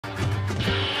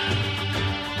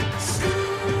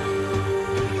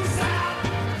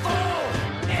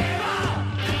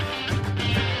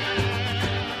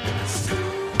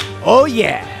Oh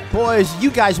yeah, boys,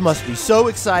 you guys must be so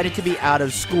excited to be out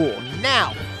of school.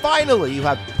 Now, finally, you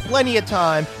have plenty of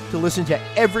time to listen to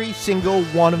every single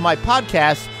one of my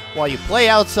podcasts while you play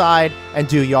outside and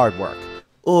do yard work.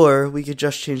 Or we could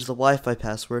just change the Wi-Fi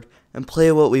password and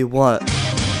play what we want.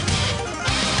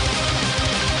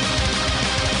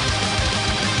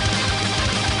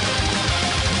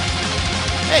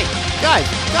 Hey, guys,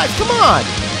 come on!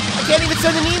 I can't even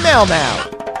send an email now!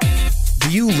 Do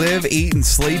you live, eat, and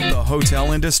sleep the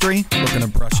hotel industry? Looking to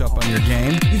brush up on your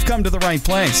game? You've come to the right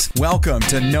place. Welcome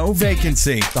to No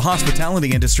Vacancy, the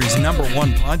hospitality industry's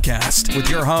 #1 podcast, with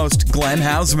your host, Glenn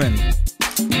Hausman.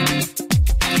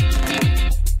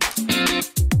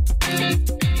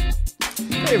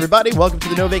 Hey everybody, welcome to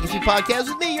the No Vacancy podcast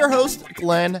with me, your host,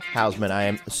 Glenn Hausman. I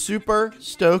am super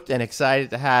stoked and excited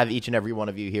to have each and every one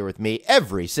of you here with me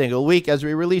every single week as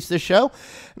we release this show.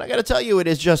 And I got to tell you, it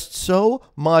is just so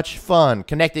much fun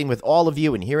connecting with all of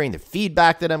you and hearing the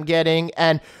feedback that I'm getting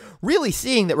and really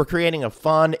seeing that we're creating a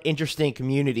fun, interesting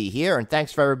community here. And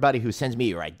thanks for everybody who sends me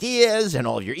your ideas and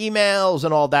all of your emails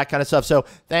and all that kind of stuff. So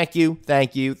thank you. I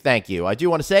do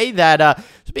want to say that,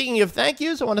 speaking of thank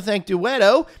yous, I want to thank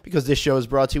Duetto because this show is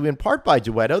brought to you in part by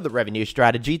Duetto, the revenue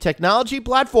strategy technology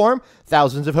platform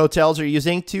thousands of hotels are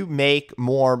using to make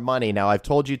more money. Now, I've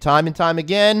told you time and time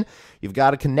again, you've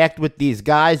got to connect with these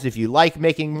guys if you like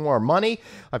making more money.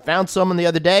 I found someone the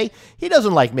other day. He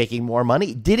doesn't like making more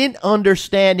money. Didn't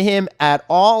understand him at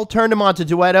all. Turned him on to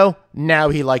Duetto. Now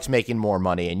he likes making more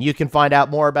money. And you can find out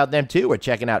more about them too. We're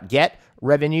checking out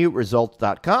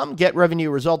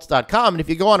getrevenueresults.com. And if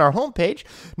you go on our homepage,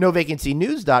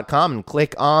 novacancynews.com, and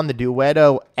click on the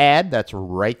Duetto ad, that's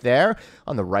right there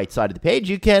on the right side of the page,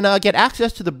 you can get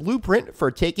access to the blueprint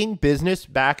for taking business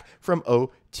back from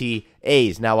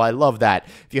OTAs. Now, I love that.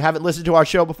 If you haven't listened to our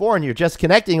show before and you're just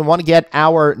connecting and want to get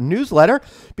our newsletter,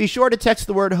 be sure to text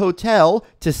the word hotel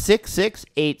to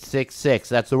 66866.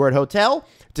 That's the word hotel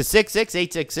to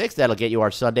 66866. That'll get you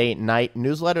our Sunday night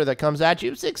newsletter that comes at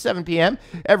you 6, 7 p.m.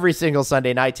 every single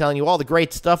Sunday night, telling you all the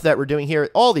great stuff that we're doing here,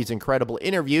 all these incredible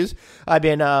interviews. I've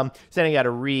been sending out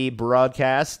a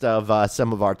rebroadcast of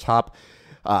some of our top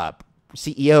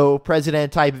CEO,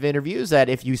 president type of interviews that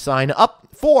if you sign up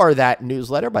for that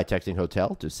newsletter by texting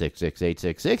hotel to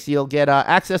 66866, you'll get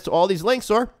access to all these links,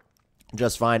 or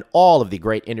just find all of the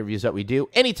great interviews that we do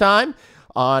anytime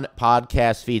on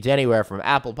podcast feeds anywhere from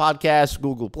Apple Podcasts,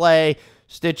 Google Play,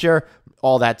 Stitcher,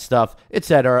 all that stuff,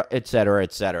 etc., etc.,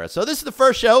 etc. So this is the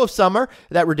first show of summer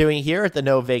that we're doing here at the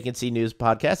No Vacancy News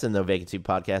Podcast and No Vacancy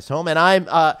Podcast Home, and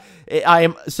I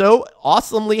am so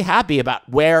awesomely happy about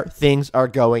where things are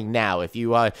going now. If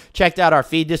you checked out our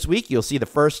feed this week, you'll see the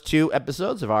first 2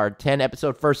 episodes of our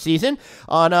 10-episode first season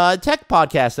on a tech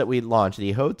podcast that we launched,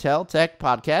 the Hotel Tech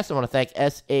Podcast. I want to thank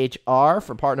SHR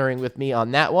for partnering with me on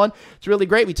that one. It's really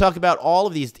great. We talk about all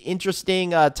of these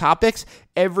interesting topics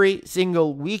every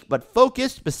single week, but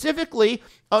focused specifically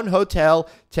on hotel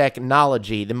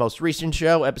technology. The most recent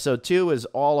show, episode 2, is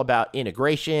all about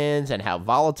integrations and how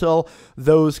volatile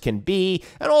those can be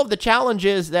and all of the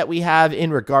challenges that we have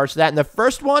in regards to that. And the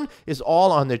first one is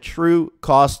all on the true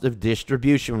cost of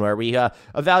distribution, where we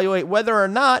evaluate whether or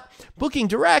not booking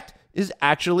direct is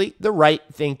actually the right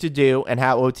thing to do and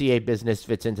how OTA business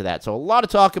fits into that. So a lot of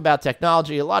talk about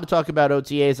technology, a lot of talk about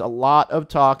OTAs, a lot of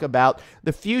talk about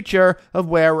the future of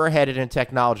where we're headed in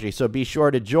technology. So be sure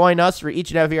to join us for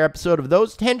each and every episode of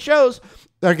those 10 shows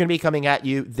that are going to be coming at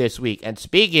you this week. And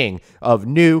speaking of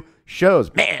new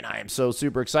shows, man, I am so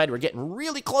super excited. We're getting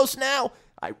really close now.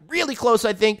 Really close,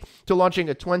 I think, to launching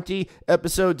a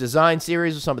 20-episode design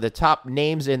series with some of the top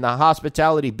names in the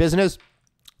hospitality business.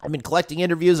 I've been collecting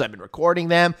interviews. I've been recording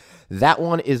them. That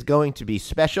one is going to be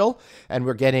special, and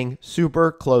we're getting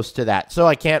super close to that. So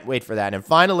I can't wait for that. And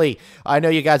finally, I know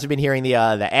you guys have been hearing the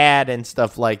ad and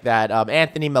stuff like that.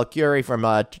 Anthony Melchiori from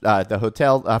the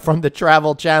hotel, from the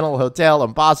travel channel, Hotel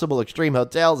Impossible, Extreme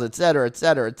Hotels, etc.,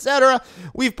 etc., etc.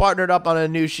 We've partnered up on a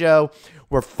new show.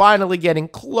 We're finally getting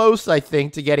close, I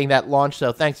think, to getting that launch,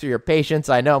 so thanks for your patience.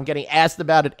 I know I'm getting asked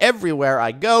about it everywhere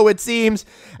I go, it seems,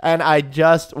 and I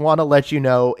just want to let you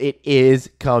know it is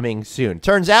coming soon.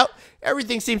 Turns out,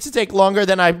 everything seems to take longer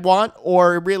than I want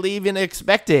or really even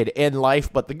expected in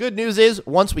life, but the good news is,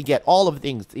 once we get all of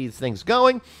these things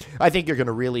going, I think you're going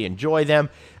to really enjoy them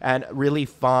and really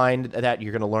find that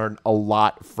you're going to learn a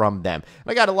lot from them.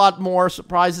 I got a lot more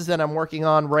surprises that I'm working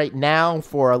on right now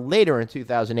for later in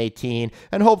 2018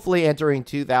 and hopefully entering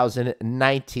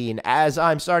 2019 as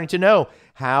I'm starting to know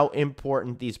how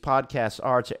important these podcasts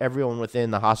are to everyone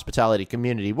within the hospitality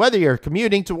community. Whether you're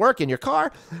commuting to work in your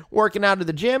car, working out at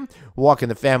the gym, walking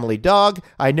the family dog,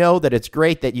 I know that it's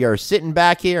great that you're sitting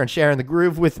back here and sharing the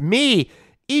groove with me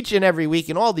each and every week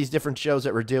in all these different shows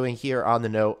that we're doing here on the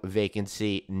No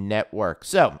Vacancy Network.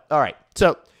 So, all right.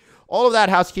 So, all of that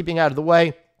housekeeping out of the way.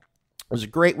 It was a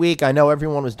great week. I know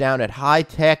everyone was down at High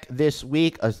Tech this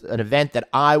week, an event that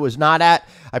I was not at.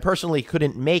 I personally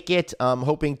couldn't make it. I'm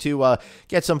hoping to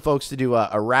get some folks to do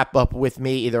a wrap-up with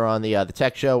me, either on the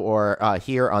tech show or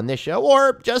here on this show,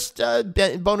 or just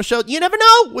bonus show. You never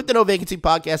know. With the No Vacancy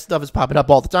podcast, stuff is popping up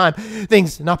all the time.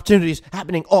 Things and opportunities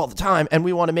happening all the time, and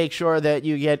we want to make sure that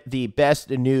you get the best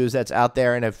news that's out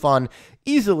there in a fun,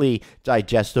 easily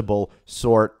digestible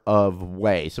sort of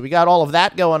way. So we got all of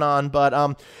that going on,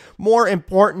 but more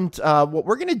important, what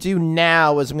we're going to do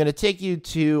now is I'm going to take you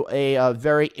to a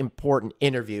very important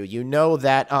interview. You know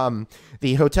that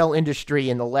the hotel industry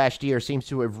in the last year seems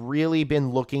to have really been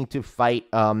looking to fight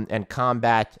and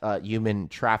combat human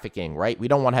trafficking, right? We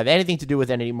don't want to have anything to do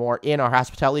with it anymore in our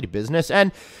hospitality business.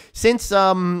 And since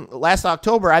last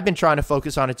October, I've been trying to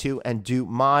focus on it too and do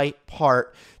my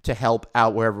part to help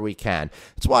out wherever we can.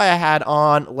 That's why I had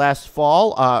on last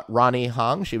fall Ronnie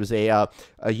Hong. She was a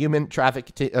human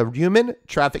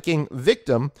trafficking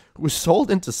victim who was sold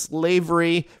into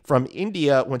slavery from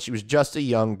India when she was just a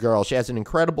young girl. She has an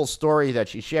incredible story that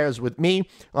she shares with me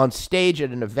on stage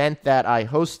at an event that I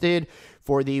hosted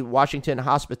for the Washington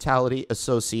Hospitality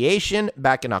Association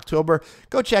back in October.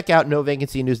 Go check out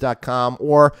novacancynews.com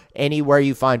or anywhere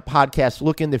you find podcasts.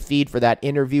 Look in the feed for that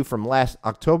interview from last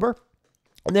October.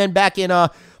 And then back in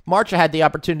March, I had the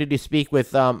opportunity to speak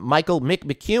with Michael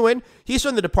McEwen. He's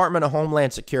from the Department of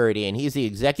Homeland Security, and he's the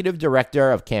Executive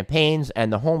Director of Campaigns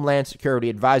and the Homeland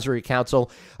Security Advisory Council.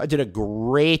 I did a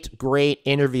great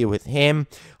interview with him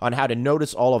on how to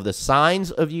notice all of the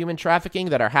signs of human trafficking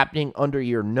that are happening under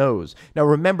your nose. Now,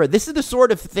 remember, this is the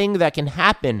sort of thing that can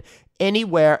happen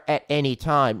anywhere at any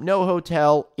time. No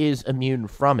hotel is immune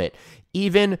from it.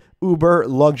 Even uber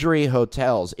luxury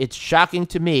hotels. It's shocking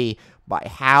to me by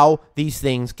how these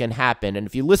things can happen. And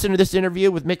if you listen to this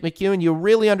interview with Mick McEwen, you'll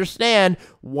really understand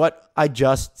what I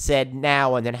just said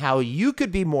now, and then how you could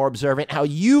be more observant, how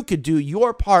you could do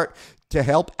your part to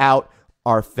help out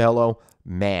our fellow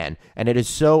man. And it is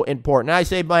so important. I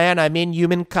say man, I mean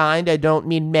humankind. I don't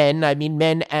mean men. I mean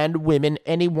men and women,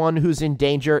 anyone who's in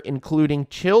danger, including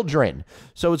children.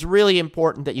 So it's really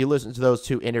important that you listen to those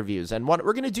two interviews. And what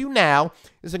we're going to do now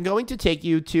is I'm going to take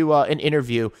you to an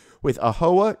interview with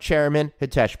AAHOA Chairman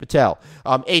Hitesh Patel.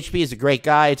 HP is a great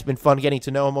guy. It's been fun getting to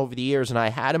know him over the years, and I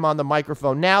had him on the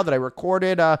microphone now that I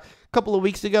recorded a couple of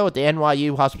weeks ago at the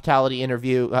NYU Hospitality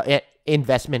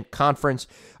Investment Conference.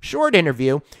 Short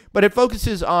interview, but it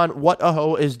focuses on what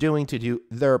AAHOA is doing to do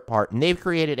their part. And they've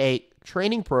created a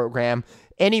training program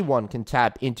anyone can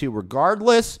tap into,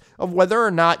 regardless of whether or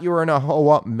not you're an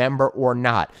AAHOA member or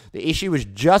not. The issue is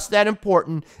just that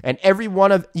important, and every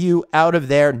one of you out of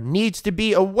there needs to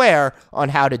be aware on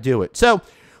how to do it. So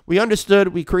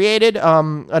we created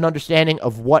an understanding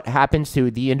of what happens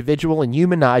to the individual and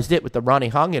humanized it with the Ronnie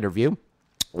Hong interview.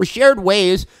 We shared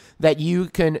ways that you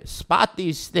can spot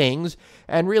these things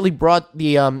and really brought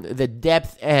the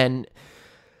depth and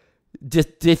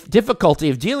difficulty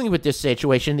of dealing with this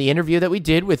situation, the interview that we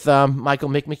did with Michael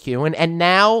McEwen, and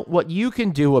now what you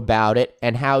can do about it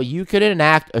and how you can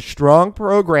enact a strong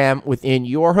program within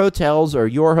your hotels or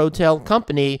your hotel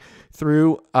company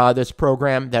through this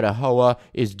program that AAHOA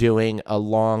is doing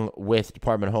along with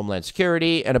Department of Homeland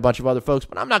Security and a bunch of other folks.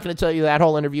 But I'm not going to tell you that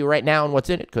whole interview right now and what's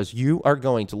in it, because you are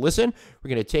going to listen. We're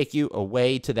going to take you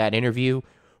away to that interview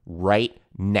right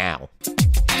now.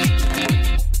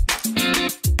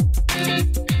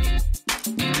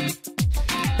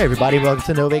 Hey, everybody. Welcome to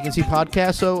the No Vacancy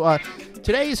Podcast. So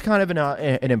today is kind of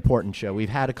an important show. We've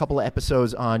had a couple of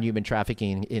episodes on human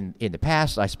trafficking in the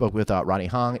past. I spoke with Ronnie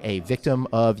Hong, a victim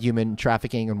of human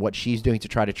trafficking, and what she's doing to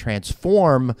try to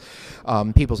transform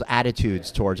people's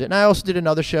attitudes towards it. And I also did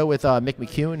another show with Mick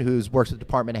McEwen, who's works at the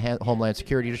Department of Homeland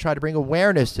Security, to try to bring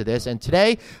awareness to this. And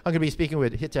today, I'm going to be speaking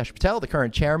with Hitesh Patel, the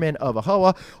current chairman of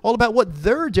AAHOA, all about what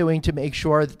they're doing to make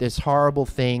sure that this horrible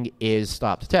thing is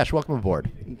stopped. Hitesh, welcome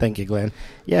aboard. Thank you, Glenn.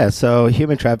 Yeah, so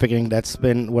human trafficking, that's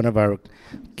been one of our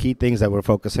key things that we're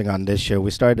focusing on this year.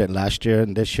 We started it last year,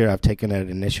 and this year I've taken an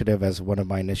initiative as one of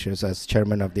my initiatives as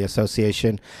chairman of the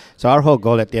association. So our whole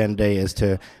goal at the end of the day is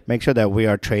to make sure that we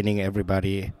are training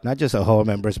everybody, not just AAHOA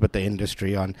members, but the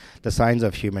industry, on the signs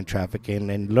of human trafficking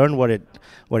and learn what it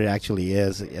actually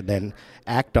is, and then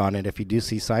act on it if you do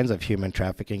see signs of human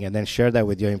trafficking, and then share that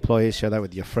with your employees, share that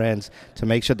with your friends to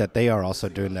make sure that they are also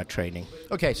doing that training.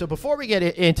 Okay, so before we get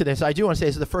into this, I do want to say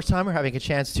this is the first time we're having a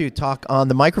chance to talk on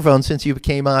the microphone since you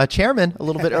became chairman a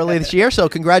little bit earlier this year. So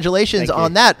congratulations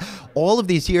on that. All of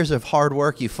these years of hard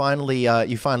work, you finally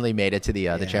made it to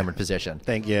the chairman position.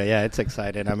 Thank you. Yeah, it's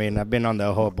exciting. I mean, I've been on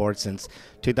the AAHOA board since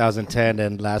 2010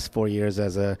 and last 4 years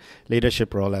as a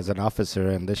leadership role as an officer,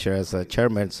 and this year as a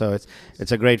chairman. So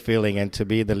it's a great feeling, and to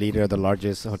be the leader of the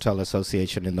largest hotel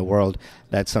association in the world,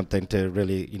 that's something to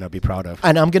really be proud of.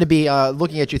 And I'm going to be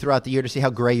looking at you throughout the year to see how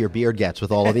gray your beard gets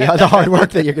with all of the hard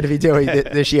work that you're going to be doing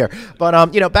this year. But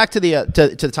back to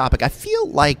the topic. I feel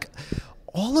like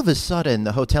all of a sudden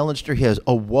the hotel industry has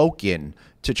awoken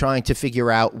to trying to figure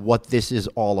out what this is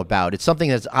all about. It's something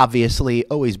that's obviously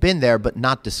always been there, but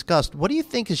not discussed. What do you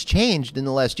think has changed in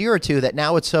the last year or two that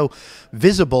now it's so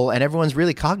visible and everyone's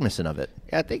really cognizant of it?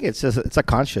 Yeah, I think it's a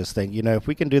conscious thing. If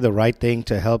we can do the right thing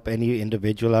to help any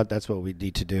individual out, that's what we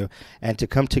need to do. And to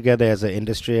come together as an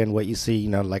industry, and what you see,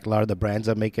 like a lot of the brands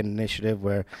are making an initiative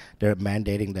where they're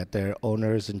mandating that their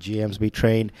owners and GMs be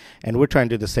trained. And we're trying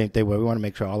to do the same thing where we want to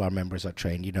make sure all our members are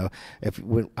trained.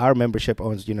 Our membership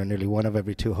owns, nearly one of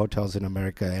every 2 hotels in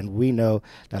America, and we know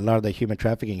that a lot of the human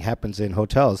trafficking happens in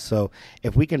hotels. So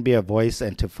if we can be a voice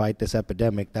and to fight this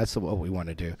epidemic, that's what we want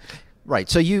to do. Right.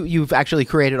 So you've actually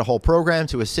created a whole program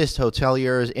to assist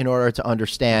hoteliers in order to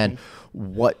understand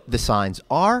what the signs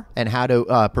are and how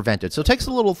to prevent it. So take us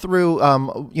a little through,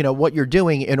 what you're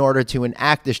doing in order to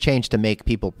enact this change to make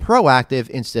people proactive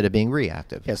instead of being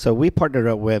reactive. Yeah. So we partnered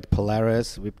up with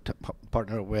Polaris. We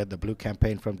partnered with the Blue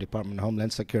Campaign from Department of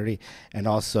Homeland Security, and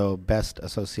also Best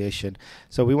Association.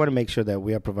 So we want to make sure that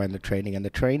we are providing the training, and the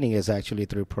training is actually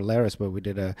through Polaris, where we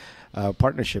did a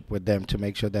partnership with them to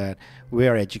make sure that we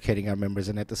are educating our members.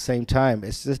 And at the same time,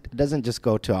 it doesn't just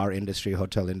go to our industry,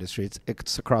 hotel industry.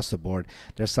 It's across the board.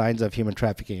 There's signs of human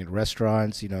trafficking in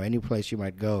restaurants, any place you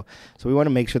might go. So we want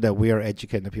to make sure that we are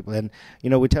educating the people. And,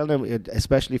 we tell them,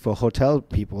 especially for hotel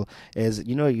people, is,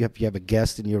 you have a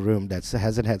guest in your room that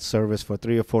hasn't had service for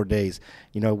 3 or 4 days.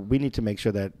 We need to make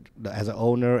sure that as an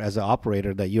owner, as an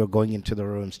operator, that you're going into the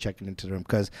rooms, checking into the room.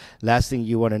 Because last thing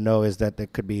you want to know is that there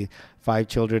could be 5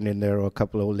 children in there, or a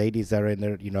couple of ladies that are in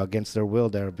there, against their will,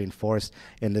 that are being forced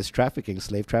in this trafficking,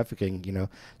 slave trafficking, So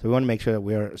we want to make sure that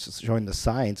we are showing the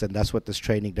signs, and that's what this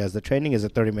training does. The training is a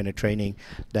 30-minute training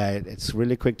that it's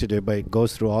really quick to do, but it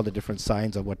goes through all the different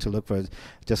signs of what to look for.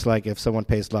 Just like if someone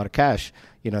pays a lot of cash,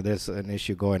 there's an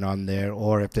issue going on there,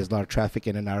 or if there's a lot of traffic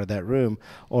in and out of that room,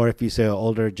 or if you say an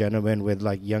older gentleman with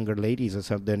like younger ladies or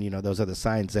something, those are the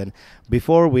signs. And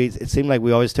before it seemed like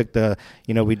we always took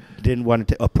we didn't want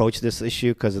to approach this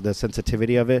issue because of the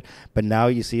sensitivity of it, but now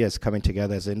you see us coming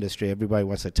together as an industry. Everybody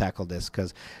wants to tackle this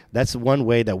because that's one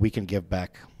way that we can give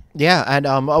back. Yeah, and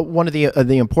one of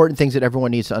the important things that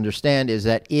everyone needs to understand is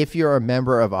that if you're a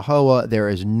member of AAHOA, there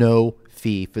is no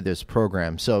fee for this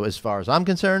program. So as far as I'm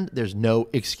concerned, there's no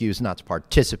excuse not to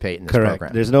participate in this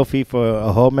program. There's no fee for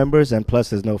AAHOA members, and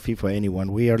plus there's no fee for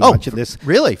anyone. We are launching this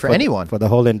really for anyone, for the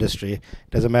whole industry.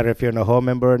 Doesn't matter if you're an AAHOA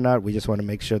member or not. We just want to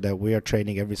make sure that we are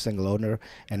training every single owner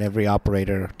and every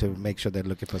operator to make sure they're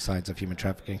looking for signs of human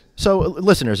trafficking. So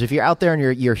listeners, if you're out there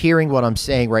and you're hearing what I'm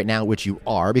saying right now, which you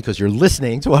are because you're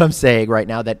listening to what I'm saying right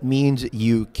now, that means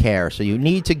you care. So you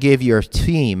need to give your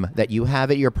team that you have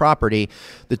at your property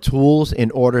the tools in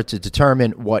order to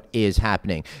determine what is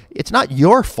happening. It's not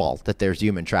your fault that there's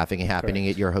human trafficking happening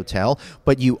at your hotel,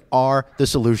 but you are the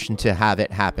solution to have it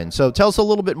happen. So tell us a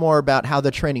little bit more about how the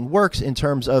training works in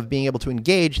terms of being able to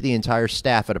engage the entire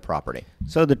staff at a property.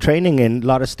 So the training in a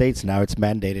lot of states now, it's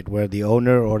mandated where the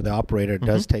owner or the operator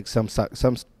does take some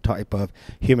type of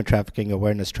human trafficking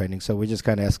awareness training. So we just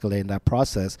kind of escalate that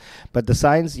process. But the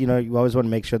signs, you always want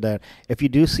to make sure that if you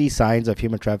do see signs of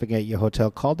human trafficking at your hotel,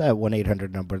 call that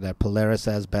 1-800 number that Polaris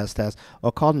has, Best has,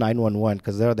 or call 911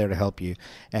 because they're there to help you.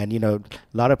 And, a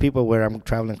lot of people where I'm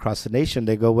traveling across the nation,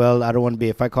 they go, well, I don't want to be,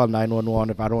 if I call 911,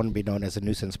 if I don't want to be known as a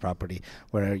nuisance property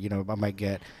where, I might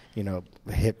get,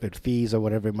 hit with fees or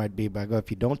whatever it might be. But I go, if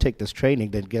you don't take this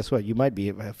training, then guess what? You might be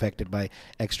affected by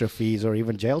extra fees or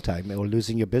even jail time or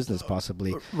losing your business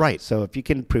possibly. Right. So if you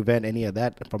can prevent any of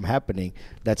that from happening,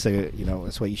 that's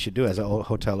that's what you should do as a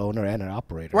hotel owner and an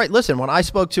operator. Right. Listen, when I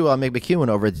spoke to Mick McEwen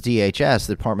over at the DHS,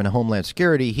 the Department of Homeland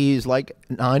Security, he's like,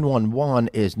 911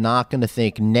 is not going to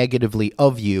think negatively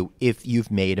of you if you've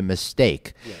made a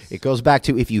mistake. Yes. It goes back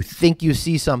to, if you think you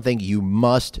see something, you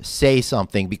must say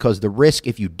something, because the risk,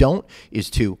 if you don't, is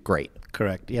too great.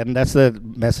 Correct. Yeah, and that's the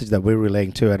message that we're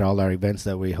relaying to at all our events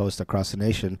that we host across the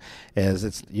nation,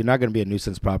 is you're not going to be a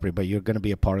nuisance property, but you're going to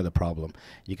be a part of the problem.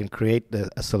 You can create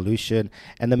a solution.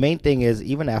 And the main thing is,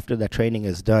 even after the training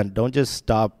is done, don't just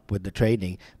stop with the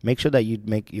training. Make sure that you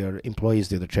make your employees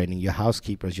do the training, your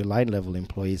housekeepers, your line level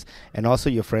employees, and also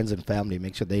your friends and family.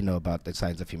 Make sure they know about the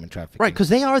signs of human trafficking. Right, because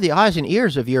they are the eyes and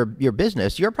ears of your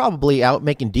business. You're probably out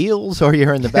making deals, or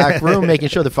you're in the back room making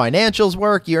sure the financials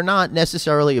work. You're not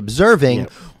necessarily observing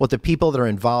what the people that are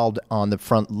involved on the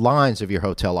front lines of your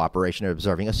hotel operation are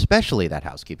observing, especially that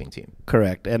housekeeping team.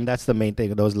 Correct, and that's the main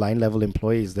thing. Those line level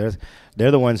employees, they're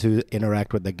the ones who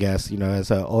interact with the guests. As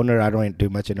an owner, I don't do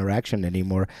much interaction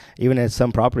anymore. Even at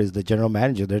some properties, the general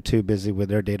manager, they're too busy with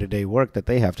their day-to-day work that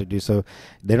they have to do. So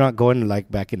they're not going like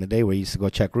back in the day where you used to go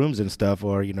check rooms and stuff,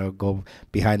 or go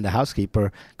behind the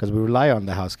housekeeper, because we rely on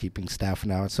the housekeeping staff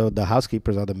now. So the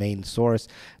housekeepers are the main source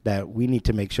that we need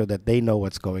to make sure that they know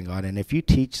what's going on. And if you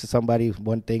teach somebody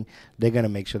one thing, they're going to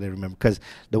make sure they remember. Because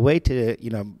the way to,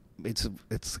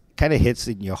 it's kind of hits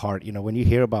in your heart, when you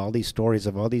hear about all these stories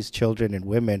of all these children and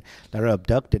women that are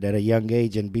abducted at a young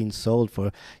age and being sold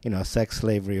for, sex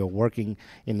slavery, or working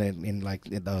in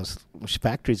those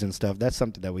factories and stuff. That's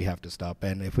something that we have to stop.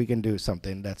 And if we can do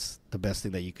something, that's the best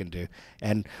thing that you can do.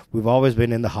 And we've always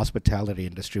been in the hospitality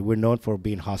industry. We're known for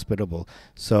being hospitable,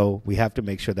 so we have to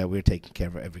make sure that we're taking care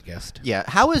of every guest. Yeah.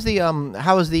 How is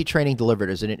the training delivered?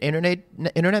 Is it an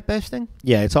internet based thing?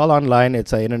 Yeah, it's all online.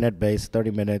 It's an internet based, 30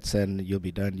 minutes, and you'll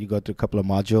be done. You go through a couple of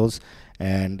modules,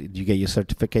 and you get your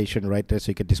certification right there, so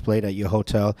you can display it at your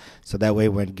hotel. So that way,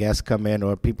 when guests come in,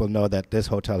 or people know that this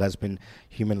hotel has been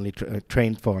humanly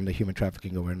trained for on the human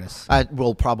trafficking awareness. It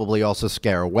will probably also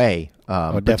scare away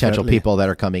potential people that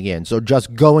are coming in. So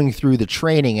just going through the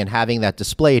training and having that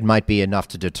displayed might be enough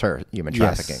to deter human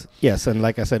trafficking. Yes, and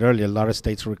like I said earlier, a lot of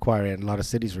states require it, and a lot of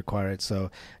cities require it. So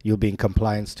you'll be in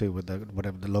compliance too with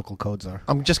whatever the local codes are.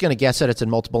 I'm just going to guess that it's in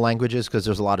multiple languages, because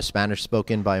there's a lot of Spanish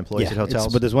spoken by employees at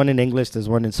hotels. But there's one in English, there's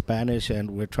one in Spanish,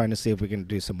 and we're trying to see if we can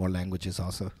do some more languages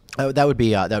also. That would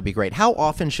be great. How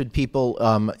often should people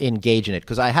engage in it?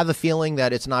 Because I have a feeling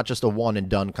that it's not just a one and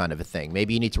done kind of a thing.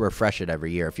 Maybe you need to refresh it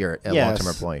every year if you're a long-term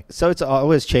employee. So it's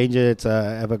always changing. It's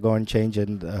ever-going change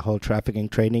in the whole trafficking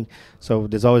training. So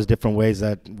there's always different ways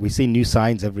that we see new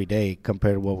signs every day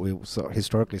compared to what we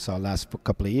historically saw last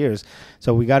couple of years.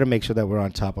 So we got to make sure that we're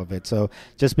on top of it. So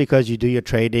just because you do your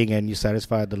training and you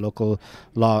satisfy the local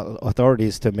law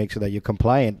authorities to make sure that you're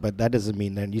compliant, but that doesn't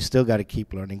mean that you still got to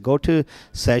keep learning. Go to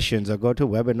sessions or go to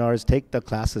webinars, take the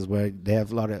classes where they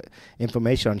have a lot of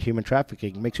information on human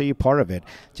trafficking. Make sure you're part of it.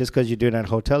 Just because you're doing it at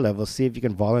hotel level, see if you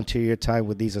can volunteer your time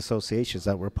with these associations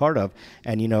that we're part of,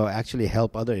 and actually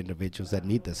help other individuals that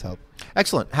need this help.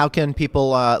 Excellent. How can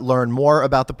people learn more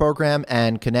about the program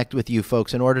and connect with you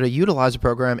folks in order to utilize the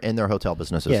program in their hotel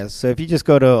businesses? Yes. So if you just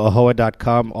go to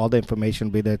AAHOA.com, all the information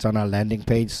will be there. It's on our landing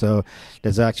page. So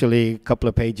there's actually a couple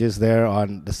of pages there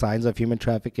on the signs of human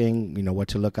trafficking, what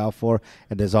to look out for.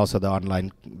 And there's also the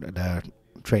online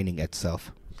training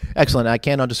itself. Excellent. I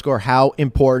can't underscore how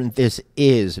important this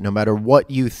is. No matter what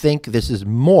you think, this is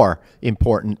more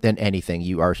important than anything.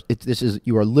 You are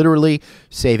literally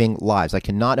saving lives. I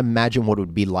cannot imagine what it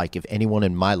would be like if anyone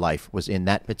in my life was in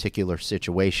that particular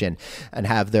situation and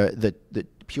have the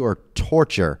pure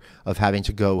torture of having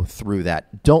to go through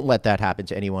that. Don't let that happen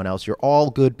to anyone else. You're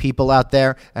all good people out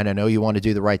there, and I know you want to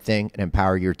do the right thing and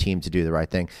empower your team to do the right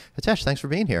thing. Hitesh, thanks for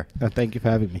being here. Thank you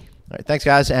for having me. All right, thanks,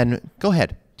 guys, and go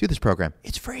ahead. Do this program.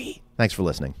 It's free. Thanks for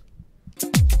listening.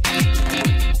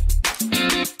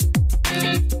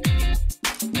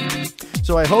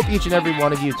 So I hope each and every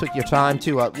one of you took your time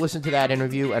to listen to that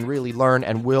interview and really learn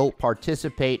and will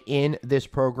participate in this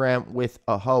program with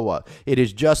AAHOA. It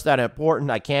is just that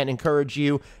important. I can't encourage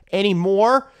you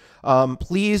anymore.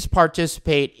 Please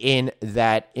participate in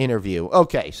that interview.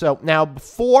 Okay, so now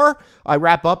before I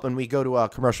wrap up and we go to a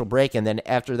commercial break, and then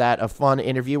after that, a fun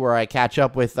interview where I catch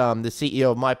up with the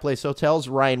CEO of My Place Hotels,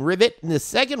 Ryan Rivett, in the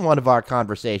second one of our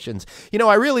conversations.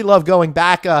 I really love going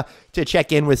back to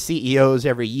check in with CEOs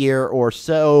every year or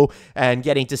so and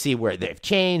getting to see where they've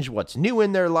changed, what's new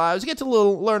in their lives, get to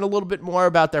learn a little bit more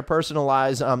about their personal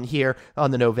lives here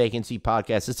on the No Vacancy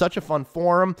podcast. It's such a fun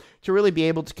forum to really be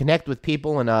able to connect with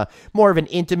people in a more of an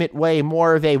intimate way,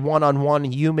 more of a one-on-one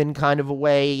human kind of a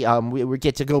way. We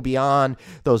get to go beyond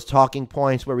those talking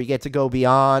points, where we get to go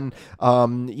beyond,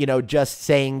 just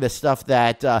saying the stuff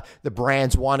that the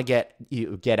brands want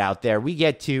to get out there. We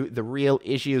get to the real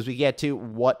issues. We get to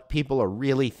what people are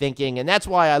really thinking. And that's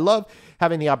why I love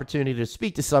having the opportunity to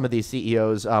speak to some of these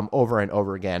CEOs over and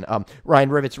over again. Ryan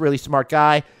Rivett's a really smart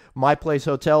guy. My Place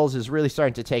Hotels is really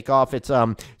starting to take off. It's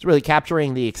really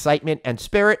capturing the excitement and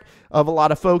spirit of a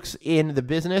lot of folks in the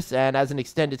business. And as an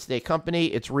extended stay company,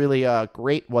 it's really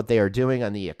great what they are doing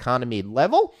on the economy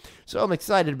level. So I'm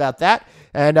excited about that.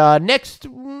 And next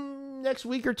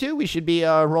week or two, we should be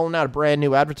rolling out a brand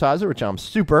new advertiser, which I'm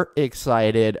super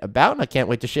excited about. And I can't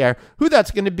wait to share who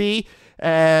that's going to be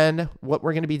and what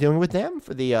we're going to be doing with them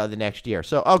for the next year.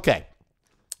 So, okay.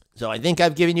 So I think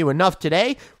I've given you enough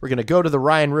today. We're going to go to the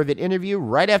Ryan Rivett interview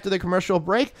right after the commercial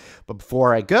break. But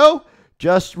before I go,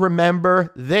 just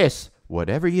remember this.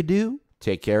 Whatever you do,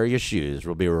 take care of your shoes.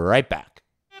 We'll be right back.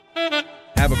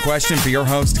 Have a question for your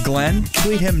host, Glenn?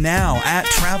 Tweet him now at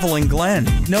Traveling Glenn.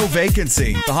 No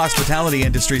Vacancy, the hospitality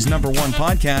industry's #1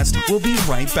 podcast. We'll be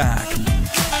right back.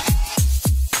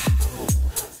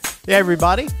 Hey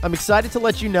everybody, I'm excited to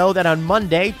let you know that on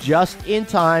Monday, just in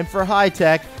time for High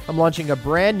Tech, I'm launching a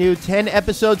brand new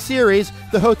 10-episode series,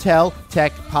 the Hotel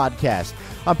Tech Podcast.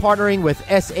 I'm partnering with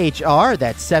SHR,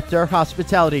 that's Scepter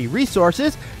Hospitality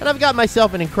Resources, and I've got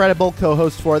myself an incredible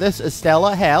co-host for this,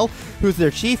 Estella Hale, who's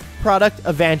their Chief Product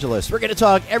Evangelist. We're going to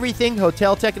talk everything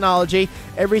hotel technology,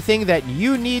 everything that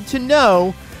you need to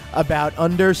know about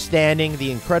understanding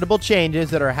the incredible changes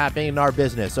that are happening in our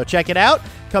business. So check it out.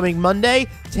 Coming Monday,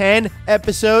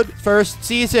 10-episode first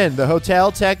season, the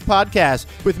Hotel Tech Podcast,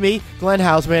 with me, Glenn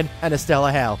Hausman, and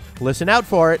Estella Hale. Listen out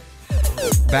for it.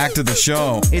 Back to the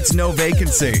show. It's No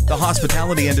Vacancy, the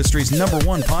hospitality industry's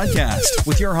 #1 podcast,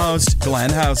 with your host, Glenn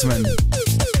Hausman.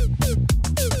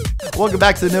 Welcome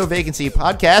back to the No Vacancy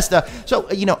podcast.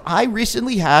 I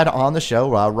recently had on the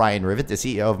show Ryan Rivett, the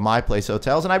CEO of My Place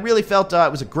Hotels, and I really felt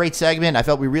it was a great segment. I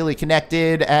felt we really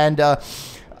connected, and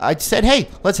I said, hey,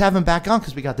 let's have him back on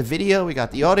because we got the video, we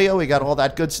got the audio, we got all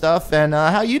that good stuff. And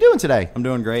how are you doing today? I'm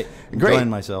doing great. Great. Enjoying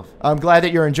myself. I'm glad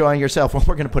that you're enjoying yourself. Well,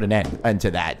 we're going to put an end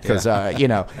to that because,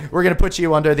 we're going to put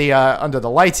you under the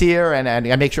lights here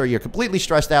and make sure you're completely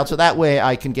stressed out so that way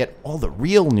I can get all the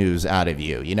real news out of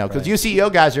you, because Right. you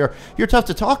CEO guys, you're tough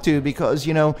to talk to because,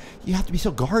 you have to be so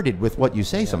guarded with what you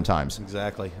say sometimes.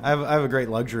 Exactly. I have a great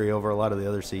luxury over a lot of the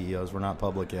other CEOs. We're not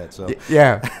public yet, so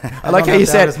Yeah. I like how you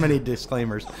said as many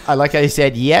disclaimers. I like how you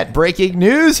said, yet breaking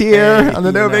news here Hey, on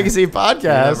the No Vacancy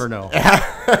podcast. You never know.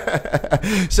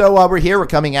 So we're here. We're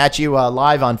coming at you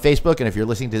live on Facebook. And if you're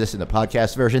listening to this in the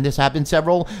podcast version, this happened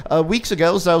several weeks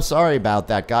ago. So sorry about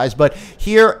that, guys. But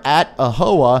here at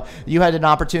AAHOA, you had an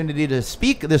opportunity to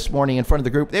speak this morning in front of the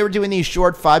group. They were doing these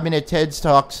short 5-minute TED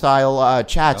Talk style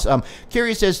chats. Yep.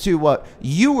 Curious as to what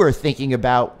you were thinking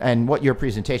about and what your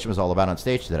presentation was all about on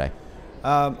stage today.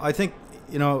 I think,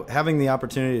 having the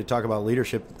opportunity to talk about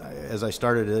leadership, as I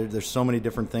started, there's so many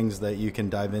different things that you can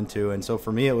dive into. And so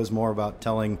for me, it was more about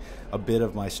telling a bit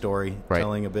of my story, Right.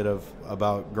 telling a bit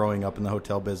about growing up in the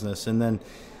hotel business, and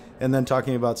then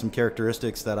talking about some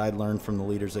characteristics that I'd learned from the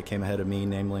leaders that came ahead of me,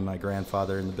 namely my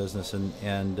grandfather in the business,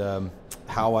 and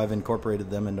how I've incorporated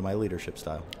them into my leadership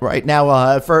style. Right.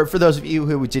 Now, for those of you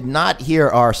who did not hear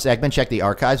our segment, check the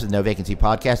archives of the No Vacancy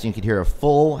podcast, and you can hear a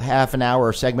full half an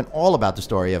hour segment all about the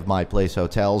story of My Place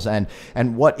Hotels and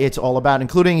what it's all about,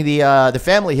 including the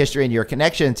family history and your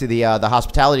connection to the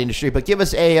hospitality industry. But give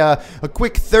us a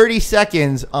quick 30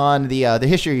 seconds on the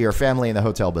history of your family in the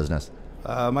hotel business.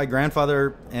 My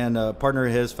grandfather and a partner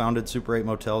of his founded Super 8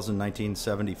 Motels in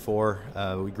 1974.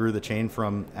 We grew the chain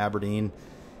from Aberdeen,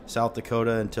 South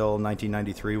Dakota until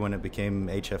 1993 when it became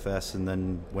HFS and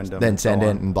then Wyndham. Then and so Send on.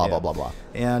 In and blah, blah, blah, blah.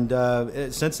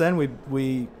 And since then,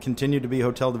 we continued to be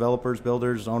hotel developers,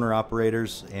 builders,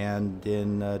 owner-operators. And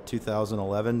in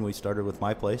 2011, we started with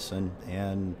My Place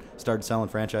and started selling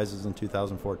franchises in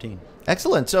 2014.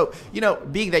 Excellent. So,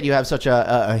 being that you have such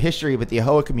a history with the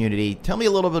AAHOA community, tell me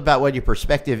a little bit about what your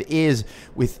perspective is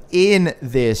within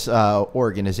this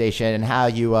organization and how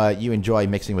you enjoy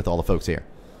mixing with all the folks here.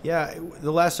 Yeah,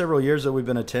 the last several years that we've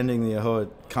been attending the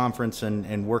AAHOA conference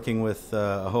and working with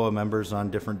AAHOA members on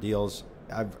different deals,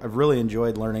 I've really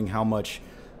enjoyed learning how much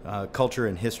culture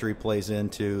and history plays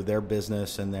into their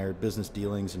business and their business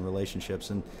dealings and relationships.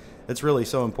 And it's really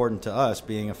so important to us,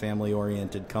 being a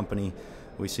family-oriented company.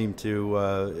 we seem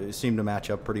to match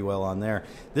up pretty well on there.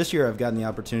 This year, I've gotten the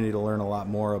opportunity to learn a lot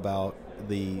more about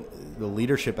the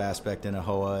leadership aspect in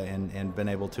AAHOA and been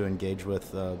able to engage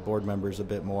with board members a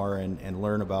bit more and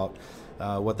learn about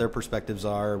what their perspectives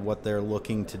are, what they're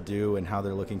looking to do, and how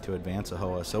they're looking to advance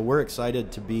AAHOA. So we're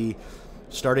excited to be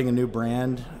starting a new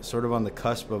brand, sort of on the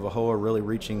cusp of AAHOA really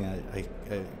reaching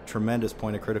a tremendous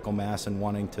point of critical mass and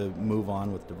wanting to move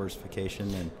on with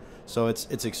diversification. And so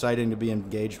it's exciting to be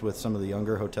engaged with some of the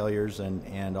younger hoteliers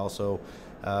and also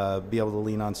be able to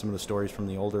lean on some of the stories from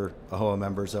the older AAHOA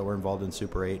members that were involved in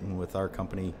Super 8 and with our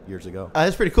company years ago.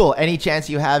 That's pretty cool. Any chance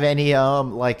you have any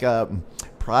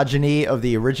progeny of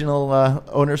the original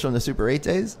owners from the Super 8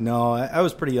 days? No, I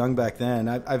was pretty young back then.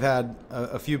 I've had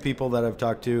a few people that I've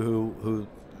talked to who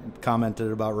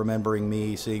commented about remembering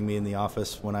me, seeing me in the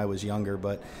office when I was younger,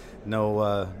 but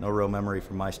no real memory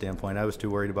from my standpoint. I was too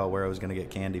worried about where I was going to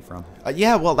get candy from.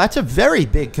 Yeah, well, that's a very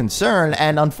big concern,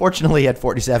 and unfortunately at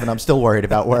 47, I'm still worried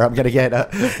about where I'm going to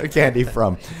get candy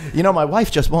from. You know, my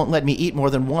wife just won't let me eat more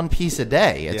than one piece a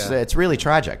day. It's really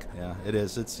tragic. Yeah, it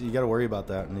is. You got to worry about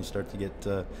that when you start to get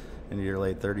into your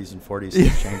late 30s and 40s.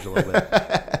 Things change a little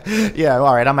bit. Yeah,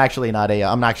 all right. I'm actually not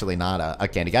a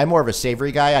candy guy. I'm more of a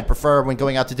savory guy. I'd prefer when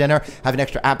going out to dinner have an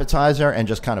extra appetizer and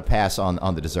just kind of pass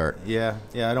on the dessert. Yeah,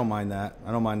 I don't mind that.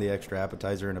 I don't mind the extra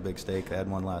appetizer and a big steak. I had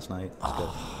one last night.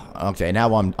 Okay,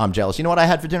 now I'm jealous. You know what I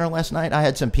had for dinner last night? I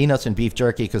had some peanuts and beef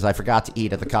jerky because I forgot to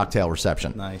eat at the cocktail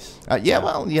reception. Nice. Yeah,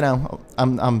 well, you know,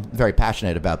 I'm very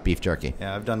passionate about beef jerky.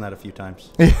 Yeah, I've done that a few times.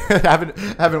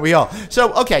 haven't we all?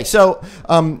 So okay, so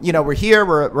you know, we're here.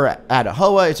 We're at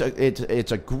AAHOA.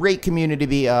 It's a great community to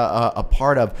be a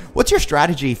part of. What's your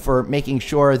strategy for making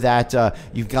sure that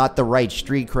you've got the right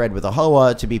street cred with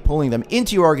AAHOA to be pulling them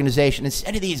into your organization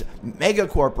instead of these mega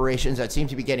corporations that seem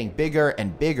to be getting bigger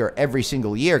and bigger every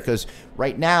single year? Because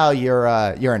right now you're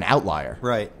an outlier.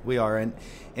 Right, we are,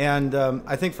 and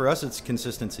I think for us it's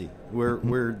consistency.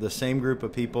 We're the same group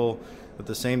of people with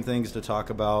the same things to talk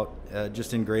about,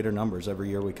 just in greater numbers. Every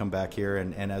year we come back here,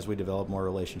 and as we develop more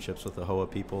relationships with the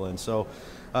AAHOA people. And so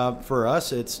for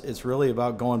us, it's really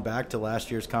about going back to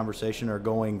last year's conversation or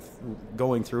going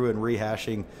through and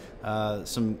rehashing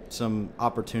some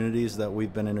opportunities that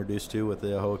we've been introduced to with the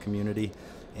AAHOA community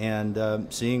and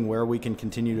seeing where we can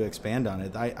continue to expand on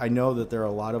it. I know that there are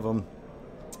a lot of them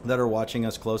that are watching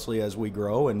us closely as we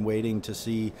grow and waiting to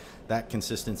see that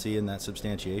consistency and that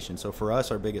substantiation. So for us,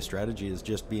 our biggest strategy is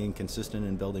just being consistent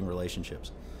and building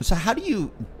relationships. So how do you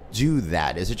do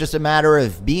that? Is it just a matter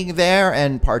of being there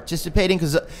and participating?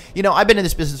 Because, you know, I've been in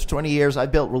this business for 20 years.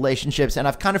 I've built relationships, and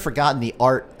I've kind of forgotten the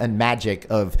art and magic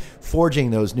of forging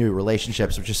those new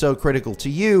relationships, which is so critical to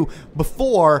you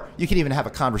before you can even have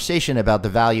a conversation about the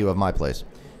value of my place.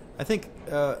 I think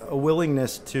a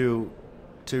willingness to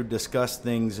discuss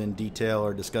things in detail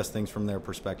or discuss things from their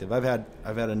perspective. I've had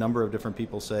a number of different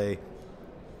people say,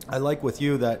 I like with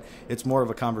you that it's more of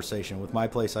a conversation. With my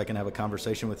place, I can have a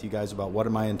conversation with you guys about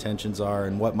what my intentions are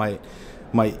and what might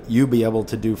you be able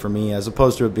to do for me, as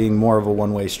opposed to it being more of a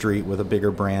one-way street with a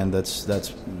bigger brand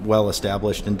that's well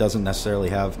established and doesn't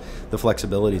necessarily have the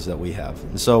flexibilities that we have.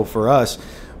 And so for us,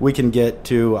 we can get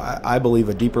to, I believe,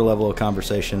 a deeper level of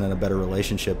conversation and a better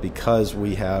relationship because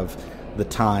we have the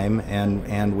time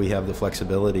and we have the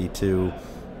flexibility to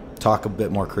talk a bit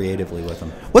more creatively with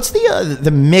them. What's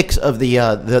the mix of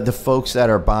the folks that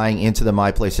are buying into the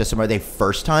My Place system? Are they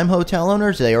first-time hotel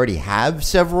owners? Do they already have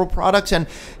several products? And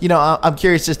you know, I'm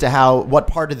curious as to what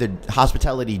part of the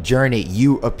hospitality journey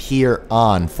you appear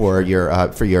on for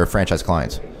your franchise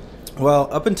clients.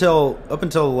 Well, up until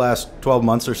the last 12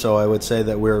 months or so, I would say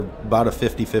that we're about a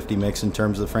 50-50 mix in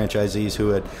terms of the franchisees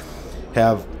who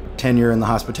have tenure in the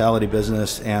hospitality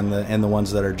business and the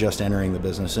ones that are just entering the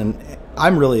business. And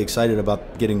I'm really excited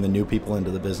about getting the new people into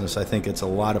the business. I think it's a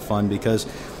lot of fun because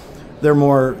they're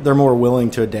more willing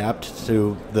to adapt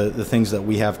to the things that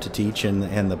we have to teach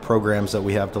and the programs that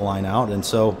we have to line out. And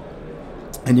so,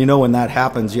 and you know, when that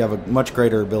happens, you have a much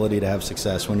greater ability to have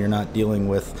success when you're not dealing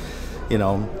with, you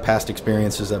know, past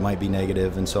experiences that might be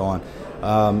negative and so on.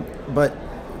 But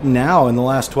now, in the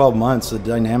last 12 months, the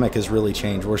dynamic has really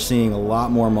changed. We're seeing a lot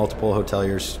more multiple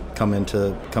hoteliers come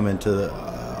into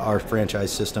our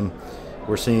franchise system.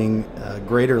 We're seeing a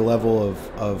greater level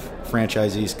of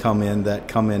franchisees come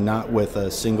in not with a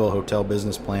single hotel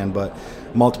business plan, but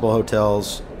multiple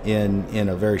hotels in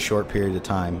a very short period of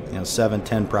time. You know,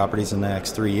 7-10 properties in the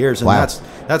next 3 years, and wow.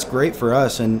 that's great for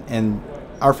us. And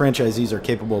our franchisees are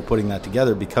capable of putting that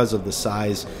together because of the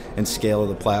size and scale of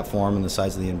the platform, and the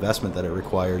size of the investment that it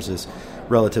requires is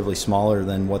relatively smaller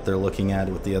than what they're looking at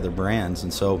with the other brands.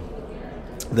 And so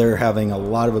they're having a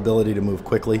lot of ability to move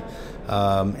quickly.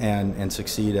 and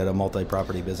succeed at a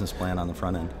multi-property business plan on the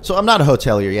front end. So I'm not a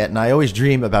hotelier yet, and I always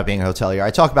dream about being a hotelier.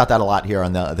 I talk about that a lot here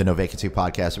on the No Vacancy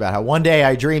podcast, about how one day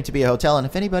I dream to be a hotel, and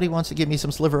if anybody wants to give me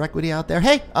some sliver equity out there,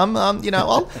 hey,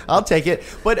 I'll take it.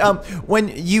 But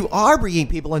when you are bringing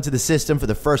people into the system for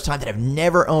the first time that have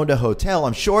never owned a hotel,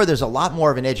 I'm sure there's a lot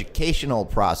more of an educational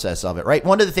process of it, right?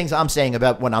 One of the things I'm saying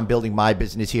about when I'm building my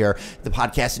business here, the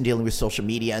podcast and dealing with social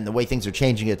media and the way things are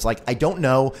changing, it's like I don't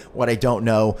know what I don't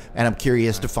know, and I'm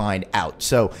curious to find out.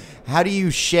 So how do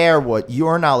you share what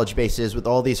your knowledge base is with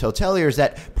all these hoteliers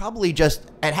that probably just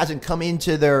it hasn't come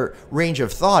into their range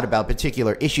of thought about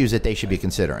particular issues that they should be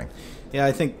considering? Yeah,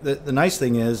 I think the nice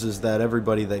thing is that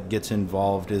everybody that gets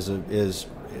involved is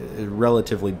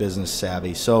relatively business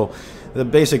savvy. So the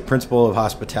basic principle of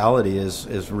hospitality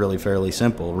is really fairly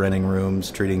simple: renting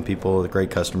rooms, treating people with great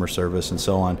customer service, and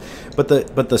so on. But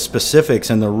the specifics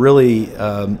and the really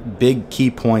big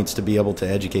key points to be able to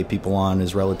educate people on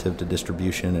is relative to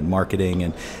distribution and marketing,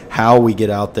 and how we get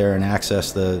out there and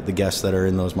access the guests that are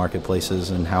in those marketplaces,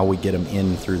 and how we get them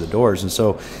in through the doors. And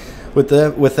so with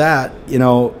that,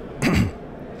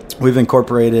 we've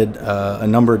incorporated a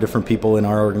number of different people in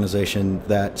our organization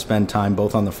that spend time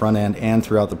both on the front end and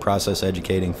throughout the process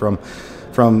educating, from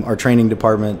our training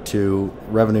department to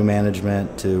revenue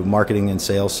management to marketing and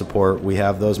sales support. We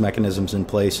have those mechanisms in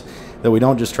place that we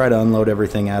don't just try to unload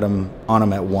everything on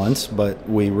them at once, but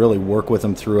we really work with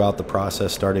them throughout the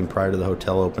process, starting prior to the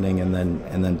hotel opening and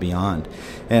then beyond.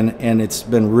 And it's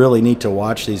been really neat to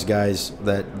watch these guys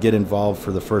that get involved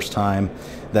for the first time,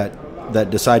 that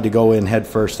decide to go in head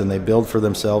first, and they build for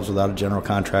themselves without a general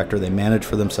contractor. They manage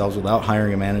for themselves without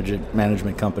hiring a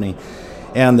management company.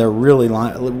 And they're really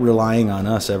relying on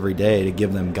us every day to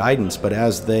give them guidance. But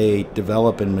as they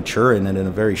develop and mature in it in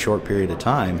a very short period of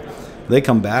time, they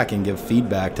come back and give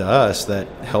feedback to us that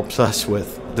helps us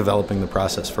with developing the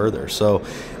process further. So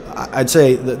I'd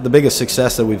say the biggest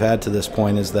success that we've had to this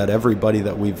point is that everybody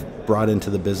that we've brought into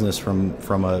the business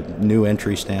from a new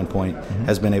entry standpoint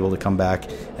has been able to come back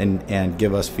and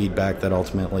give us feedback that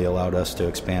ultimately allowed us to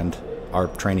expand our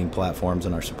training platforms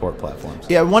and our support platforms.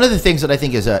 Yeah, one of the things that I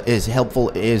think is helpful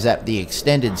is that the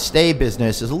extended stay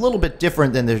business is a little bit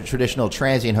different than the traditional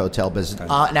transient hotel business.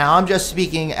 Now, I'm just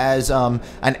speaking as an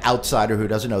outsider who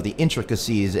doesn't know the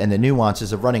intricacies and the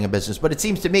nuances of running a business, but it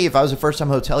seems to me if I was a first-time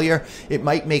hotelier, it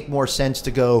might make more sense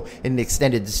to go in the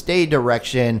extended stay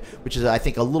direction, which is, I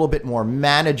think, a little bit more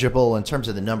manageable in terms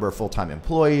of the number of full-time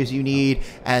employees you need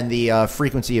and the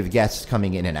frequency of guests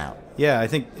coming in and out. Yeah, I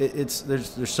think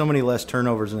there's so many less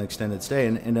turnovers in extended stay,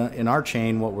 and in our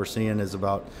chain, what we're seeing is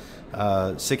about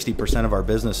 60% of our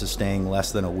business is staying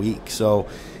less than a week. So,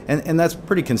 and that's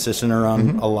pretty consistent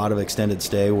around a lot of extended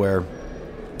stay, where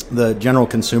the general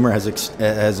consumer has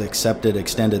accepted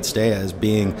extended stay as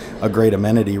being a great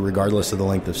amenity regardless of the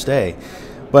length of stay.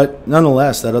 But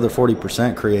nonetheless, that other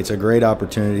 40% creates a great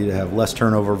opportunity to have less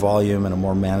turnover volume and a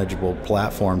more manageable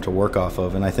platform to work off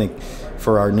of. And I think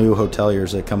for our new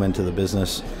hoteliers that come into the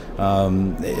business,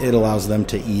 it allows them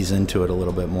to ease into it a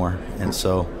little bit more. And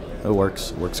so it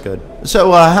works good.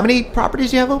 So how many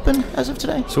properties do you have open as of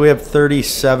today? So we have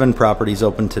 37 properties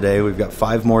open today. We've got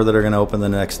 5 more that are going to open in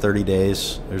the next 30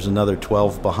 days. There's another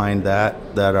 12 behind that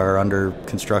are under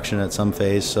construction at some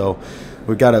phase. So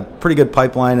we've got a pretty good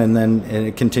pipeline, and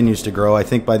it continues to grow. I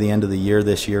think by the end of the year,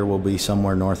 this year, we'll be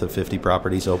somewhere north of 50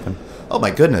 properties open. Oh,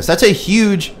 my goodness. That's a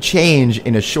huge change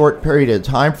in a short period of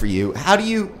time for you. How do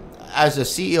you, as a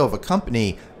CEO of a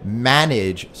company,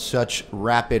 manage such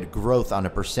rapid growth on a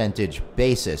percentage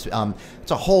basis?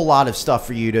 It's a whole lot of stuff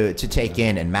for you to take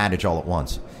in and manage all at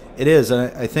once. It is,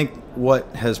 and I think what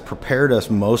has prepared us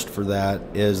most for that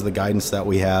is the guidance that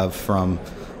we have from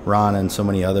Ron and so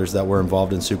many others that were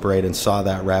involved in Super 8 and saw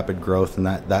that rapid growth and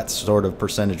that sort of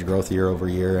percentage growth year over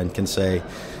year, and can say,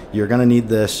 you're going to need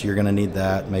this, you're going to need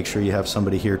that, make sure you have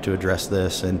somebody here to address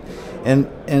this. And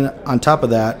on top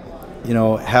of that,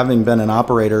 having been an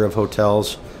operator of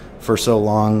hotels for so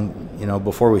long,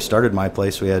 before we started my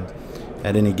place, we had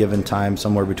at any given time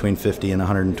somewhere between 50 and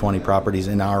 120 properties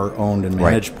in our owned and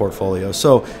managed portfolio.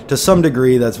 So to some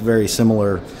degree, that's very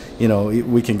similar.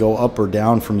 We can go up or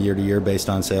down from year to year based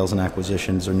on sales and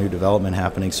acquisitions or new development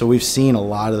happening. So we've seen a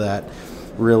lot of that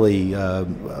really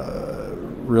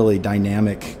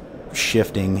dynamic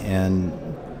shifting, and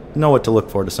know what to look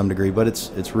for to some degree, but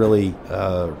it's really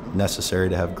necessary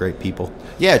to have great people.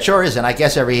 Yeah, it sure is, and I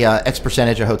guess every X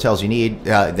percentage of hotels you need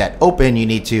that open, you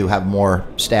need to have more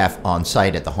staff on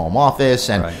site at the home office,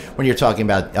 and when you're talking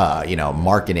about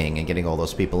marketing and getting all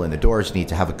those people in the doors, you need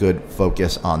to have a good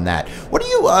focus on that. What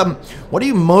are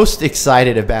you most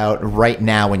excited about right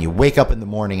now when you wake up in the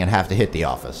morning and have to hit the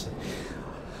office?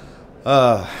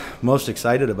 Most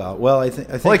excited about? Well, I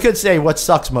think. Well, I could say what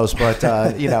sucks most, but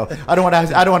I don't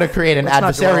want to create an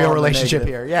adversarial relationship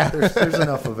here. Yeah, there's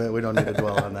enough of it. We don't need to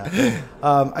dwell on that.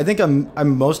 I think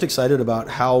I'm most excited about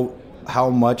how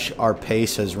much our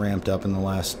pace has ramped up in the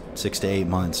last 6 to 8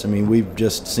 months. I mean, we've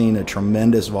just seen a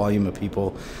tremendous volume of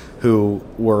people who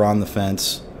were on the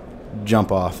fence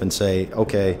jump off and say,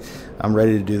 "Okay, I'm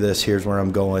ready to do this. Here's where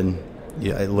I'm going.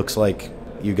 Yeah, it looks like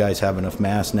you guys have enough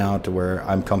mass now to where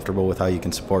I'm comfortable with how you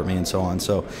can support me," and so on.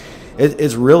 So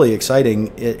it's really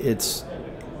exciting. It's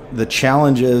the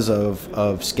challenges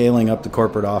of scaling up the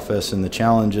corporate office and the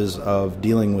challenges of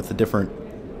dealing with the different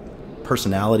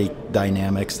personality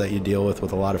dynamics that you deal with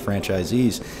a lot of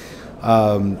franchisees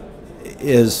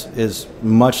is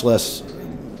much less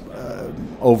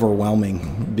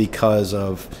overwhelming because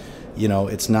of,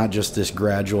 it's not just this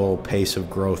gradual pace of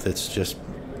growth. It's just,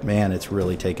 man, it's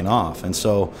really taken off. And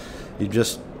so you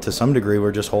just, to some degree,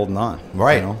 we're just holding on.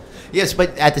 Right. Yes,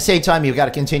 but at the same time, you've got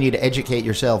to continue to educate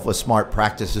yourself with smart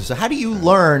practices. So how do you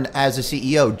learn as a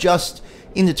CEO, just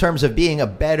in the terms of being a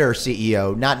better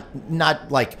CEO,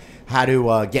 not like how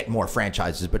to get more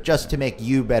franchises, but just to make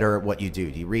you better at what you do?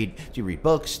 Do you read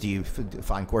books? Do you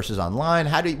find courses online?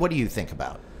 What do you think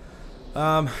about?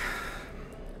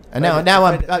 And now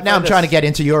I'm trying to get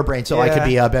into your brain so I could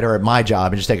be better at my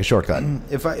job and just take a shortcut.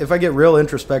 If I get real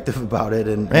introspective about it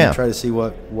and try to see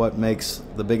what makes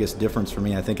the biggest difference for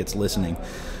me, I think it's listening.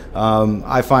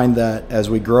 I find that as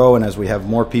we grow and as we have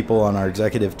more people on our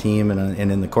executive team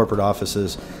and in the corporate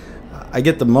offices, I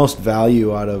get the most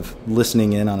value out of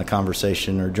listening in on a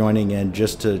conversation or joining in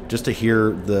just to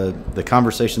hear the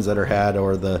conversations that are had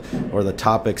or the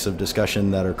topics of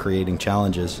discussion that are creating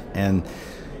challenges. And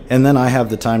then I have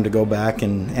the time to go back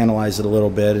and analyze it a little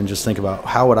bit and just think about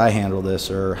how would I handle this,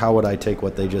 or how would I take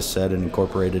what they just said and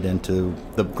incorporate it into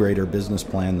the greater business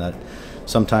plan that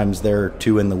sometimes they're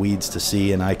too in the weeds to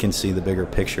see and I can see the bigger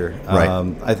picture. Right.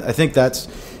 I think that's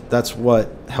what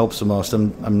helps the most.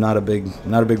 I'm not a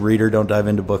big reader. Don't dive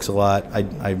into books a lot.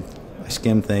 I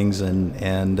skim things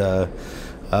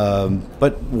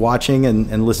but watching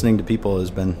and listening to people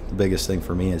has been the biggest thing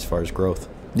for me as far as growth.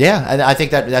 Yeah, and I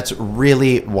think that's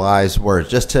really wise words,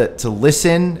 just to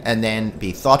listen and then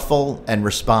be thoughtful and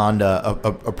respond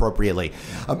appropriately.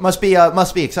 Must be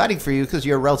exciting for you because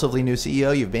you're a relatively new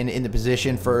CEO. You've been in the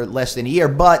position for less than a year,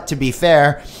 but to be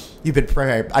fair, you've been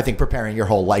preparing your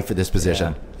whole life for this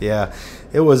position. Yeah.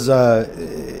 It was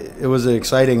an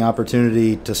exciting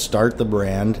opportunity to start the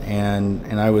brand,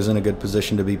 and I was in a good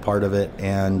position to be part of it.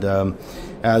 And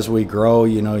as we grow,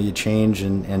 you change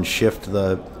and shift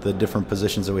the different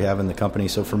positions that we have in the company.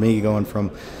 So for me, going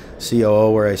from COO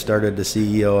where I started to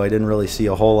CEO, I didn't really see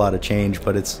a whole lot of change,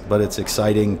 but it's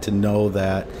exciting to know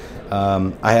that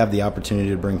I have the opportunity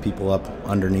to bring people up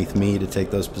underneath me to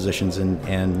take those positions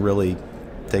and really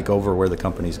take over where the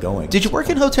company's going. Did you work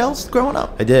in hotels growing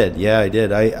up? I did. Yeah, I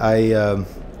did. I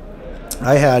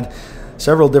had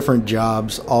several different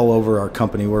jobs all over our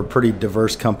company. We're a pretty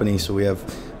diverse company, so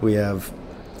we have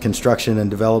construction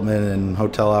and development and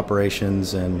hotel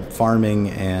operations and farming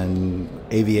and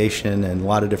aviation and a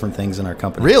lot of different things in our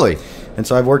company. Really? And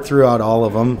so I've worked throughout all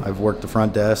of them. I've worked the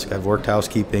front desk. I've worked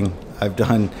housekeeping. I've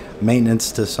done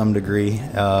maintenance to some degree.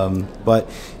 But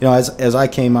as I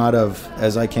came out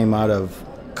of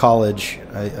college,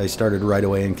 I started right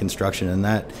away in construction, and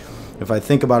that, if I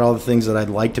think about all the things that I'd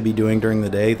like to be doing during the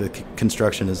day, the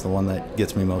construction is the one that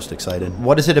gets me most excited.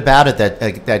 What is it about it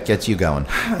that gets you going?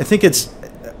 I think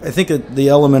the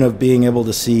element of being able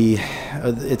to see,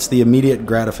 it's the immediate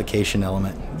gratification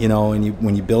element.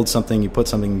 When you build something, you put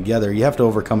something together, you have to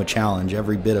overcome a challenge.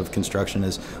 Every bit of construction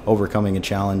is overcoming a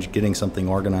challenge, getting something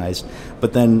organized.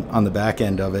 But then on the back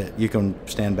end of it, you can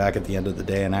stand back at the end of the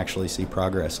day and actually see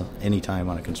progress anytime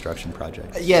on a construction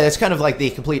project. Yeah, that's kind of like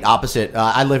the complete opposite.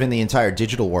 I live in the entire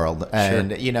digital world,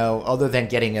 and Sure. Other than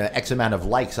getting X amount of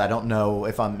likes, I don't know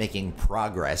if I'm making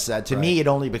progress. To me, it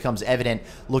only becomes evident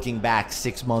looking back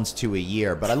 6 months to a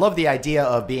year. But I love the idea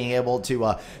of being able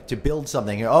to build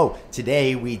something. Oh,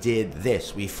 today we did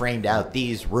this. We framed out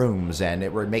these rooms,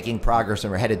 and we're making progress,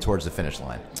 and we're headed towards the finish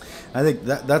line. I think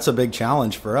that's a big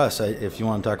challenge for us. If you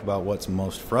want to talk about what's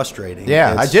most frustrating,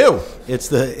 yeah, I do. It's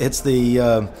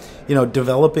the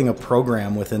developing a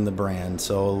program within the brand.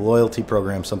 So a loyalty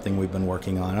program, something we've been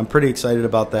working on. I'm pretty excited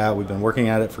about that. We've been working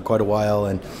at it for quite a while,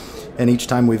 and each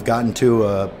time we've gotten to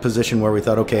a position where we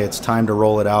thought, okay, it's time to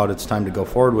roll it out, it's time to go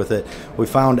forward with it, we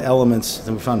found elements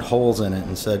and we found holes in it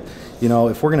and said,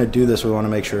 if we're going to do this, we want to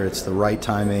make sure it's the right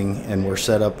timing and we're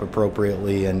set up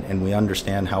appropriately and we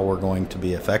understand how we're going to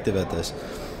be effective at this.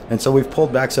 And so we've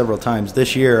pulled back several times.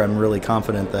 This year, I'm really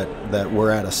confident that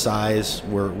we're at a size,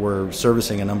 we're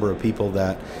servicing a number of people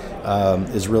that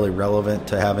is really relevant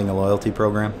to having a loyalty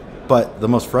program. But the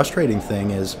most frustrating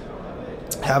thing is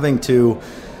having to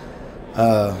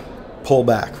pull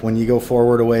back when you go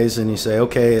forward a ways and you say,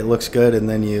 okay, it looks good, and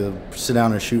then you sit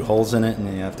down and shoot holes in it, and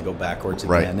then you have to go backwards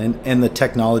again. Right. And the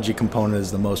technology component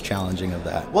is the most challenging of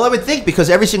that. Well, I would think,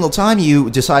 because every single time you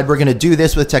decide we're going to do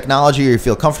this with technology, or you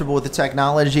feel comfortable with the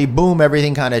technology, boom,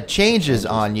 everything kind of changes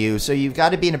on you. So you've got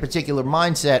to be in a particular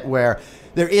mindset where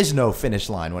there is no finish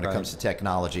line when it comes to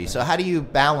technology. So how do you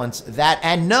balance that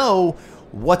and know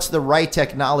what's the right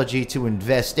technology to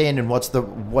invest in, and what's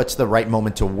the right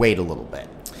moment to wait a little bit?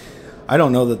 I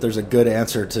don't know that there's a good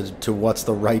answer to what's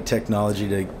the right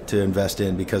technology to invest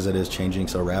in, because it is changing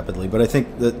so rapidly. But I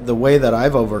think the way that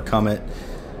I've overcome it,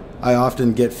 I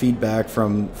often get feedback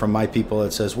from my people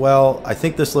that says, well, I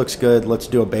think this looks good. Let's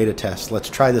do a beta test. Let's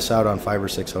try this out on 5 or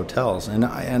 6 hotels. And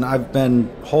I've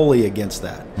been wholly against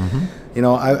that. Mm-hmm. You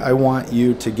know, I want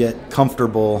you to get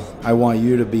comfortable. I want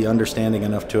you to be understanding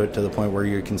enough to it to the point where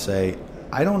you can say,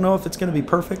 I don't know if it's going to be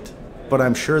perfect, but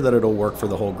I'm sure that it'll work for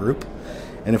the whole group.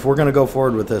 And if we're going to go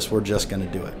forward with this, we're just going to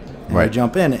do it. And right. we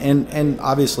jump in. And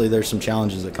obviously there's some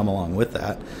challenges that come along with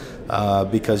that,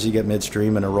 because you get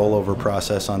midstream in a rollover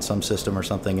process on some system or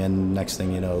something, and next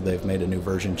thing you know, they've made a new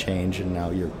version change, and now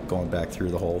you're going back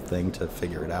through the whole thing to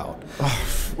figure it out.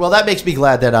 Well, that makes me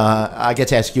glad that I get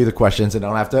to ask you the questions and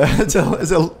don't have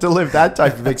to live that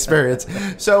type of experience.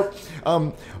 So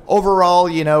overall,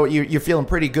 you know, you're feeling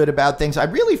pretty good about things. I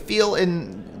really feel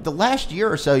in the last year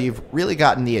or so, you've really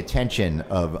gotten the attention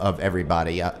of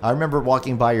everybody. I remember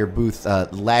walking by your booth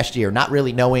last year, not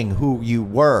really knowing who you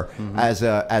were as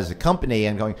a company,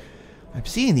 and going, I'm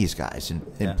seeing these guys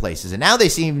in places, and now they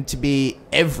seem to be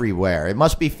everywhere. It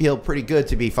must feel pretty good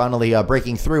to be finally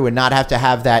breaking through and not have to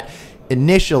have that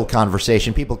initial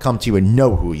conversation. People come to you and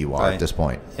know who you are at this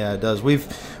point. Yeah, it does. We've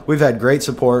had great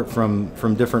support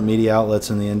from different media outlets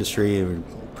in the industry. We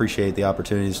appreciate the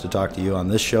opportunities to talk to you on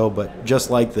this show, but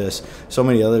just like this, so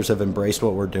many others have embraced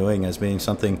what we're doing as being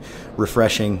something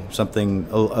refreshing, something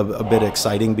a bit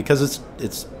exciting, because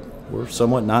we're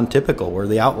somewhat non-typical. We're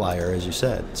the outlier, as you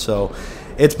said. So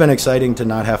it's been exciting to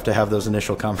not have to have those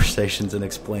initial conversations and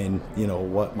explain, you know,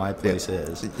 what my place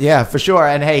is. Yeah, for sure.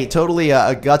 And hey, totally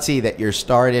gutsy that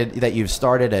you've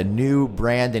started a new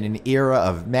brand in an era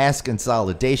of mass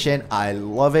consolidation. I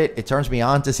love it. It turns me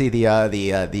on to see the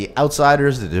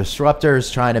outsiders, the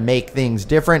disruptors trying to make things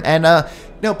different, and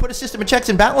put a system of checks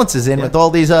and balances in with all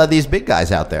these big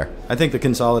guys out there. I think the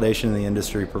consolidation in the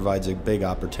industry provides a big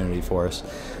opportunity for us.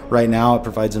 Right now, it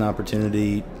provides an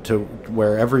opportunity to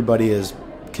where everybody is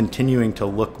continuing to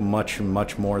look much,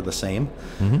 much more the same.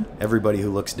 Mm-hmm. Everybody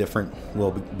who looks different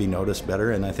will be noticed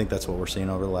better, and I think that's what we're seeing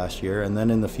over the last year. And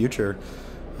then in the future,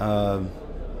 the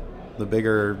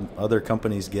bigger other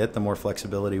companies get, the more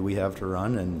flexibility we have to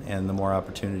run, and the more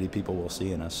opportunity people will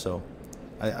see in us. So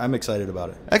I'm excited about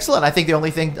it. Excellent. I think the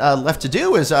only thing left to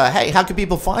do is, hey, how can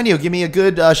people find you? Give me a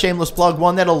good shameless plug,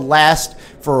 one that'll last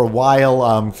for a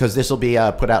while, because this will be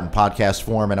put out in podcast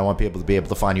form, and I want people to be able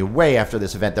to find you way after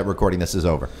this event that recording this is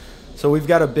over. So we've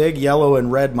got a big yellow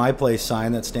and red My Place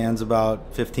sign that stands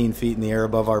about 15 feet in the air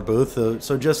above our booth.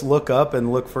 So just look up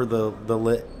and look for the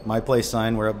lit My Place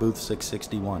sign. We're at booth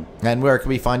 661. And where can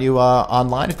we find you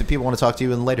online if the people want to talk to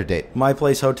you in a later date?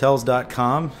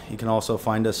 MyPlaceHotels.com. You can also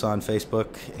find us on Facebook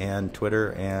and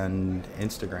Twitter and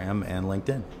Instagram and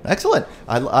LinkedIn. Excellent.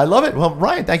 I love it. Well,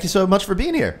 Ryan, thank you so much for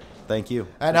being here. Thank you.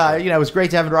 And, it was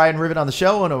great to have Ryan Rivett on the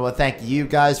show, and I want to thank you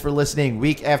guys for listening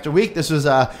week after week. This was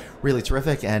really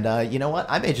terrific, and you know what?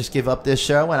 I may just give up this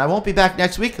show, and I won't be back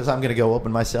next week because I'm going to go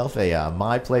open myself a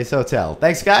My Place hotel.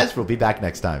 Thanks, guys. We'll be back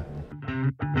next time.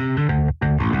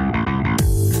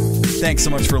 Thanks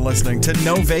so much for listening to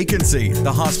No Vacancy,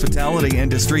 the hospitality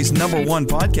industry's #1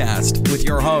 podcast, with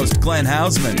your host, Glenn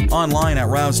Hausman, online at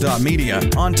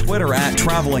rouse.media, on Twitter at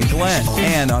Traveling Glenn,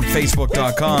 and on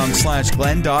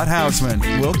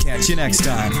Facebook.com/Glenn.Hausman. We'll catch you next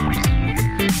time.